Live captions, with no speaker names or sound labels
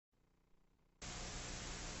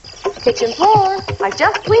Kitchen floor. I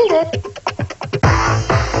just cleaned it.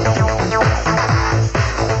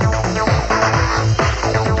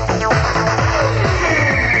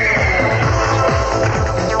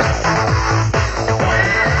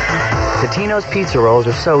 Totino's pizza rolls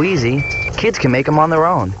are so easy, kids can make them on their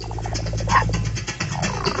own.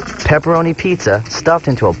 Pepperoni pizza stuffed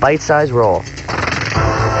into a bite-sized roll.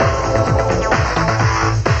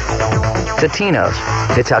 Totino's.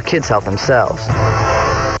 It's how kids help themselves.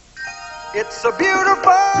 It's a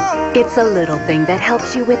beautiful... It's a little thing that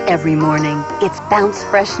helps you with every morning. It's Bounce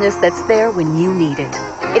freshness that's there when you need it.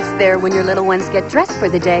 It's there when your little ones get dressed for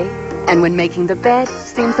the day, and when making the bed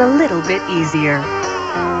seems a little bit easier.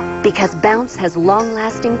 Because Bounce has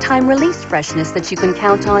long-lasting time-release freshness that you can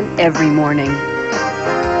count on every morning.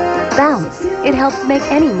 Bounce. It helps make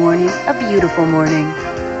any morning a beautiful morning.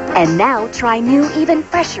 And now try new, even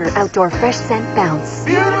fresher outdoor fresh scent Bounce.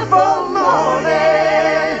 Beautiful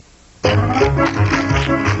morning.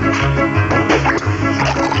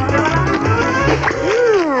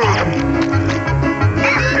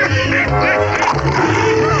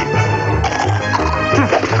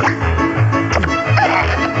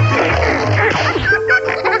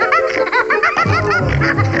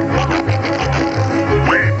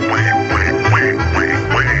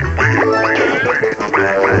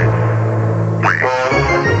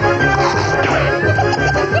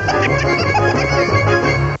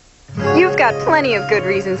 You've got plenty of good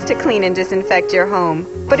reasons to clean and disinfect your home.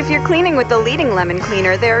 But if you're cleaning with the leading lemon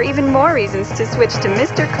cleaner, there are even more reasons to switch to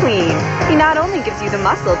Mr. Clean. He not only gives you the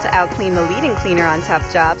muscle to outclean the leading cleaner on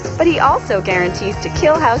tough jobs, but he also guarantees to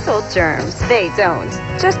kill household germs. They don't.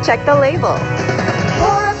 Just check the label.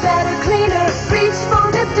 For a better cleaner, reach for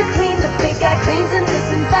Mr. Clean. The big guy cleans and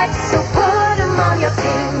disinfects, so put him on your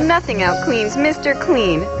team. Nothing outcleans Mr.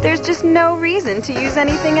 Clean. There's just no reason to use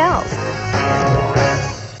anything else.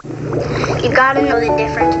 You gotta know the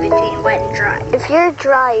difference between wet and dry. If you're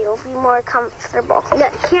dry, you'll be more comfortable.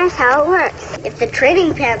 Look, here's how it works. If the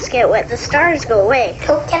training pants get wet, the stars go away.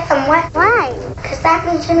 Don't get them wet. Why? Because that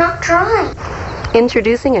means you're not dry.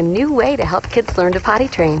 Introducing a new way to help kids learn to potty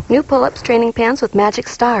train. New pull-ups training pants with magic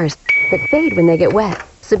stars that fade when they get wet.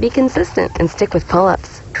 So be consistent and stick with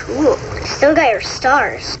pull-ups. Cool. Still got your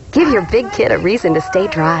stars. Give your big kid a reason to stay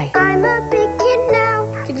dry. I'm a big kid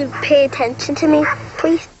now. Could you pay attention to me,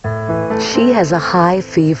 please? She has a high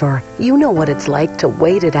fever. You know what it's like to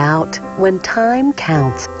wait it out. When time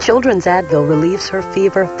counts, Children's Advil relieves her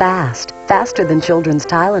fever fast. Faster than Children's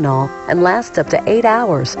Tylenol and lasts up to 8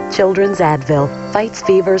 hours. Children's Advil fights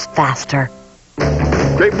fevers faster.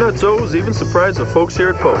 Grape Nuts O's even surprised the folks here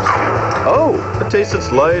at Post. Oh, a taste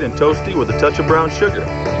that's light and toasty with a touch of brown sugar.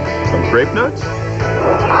 From Grape Nuts?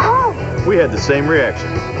 Oh! We had the same reaction.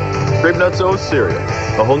 Grape Nuts O's cereal,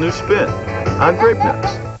 a whole new spin on Grape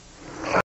Nuts.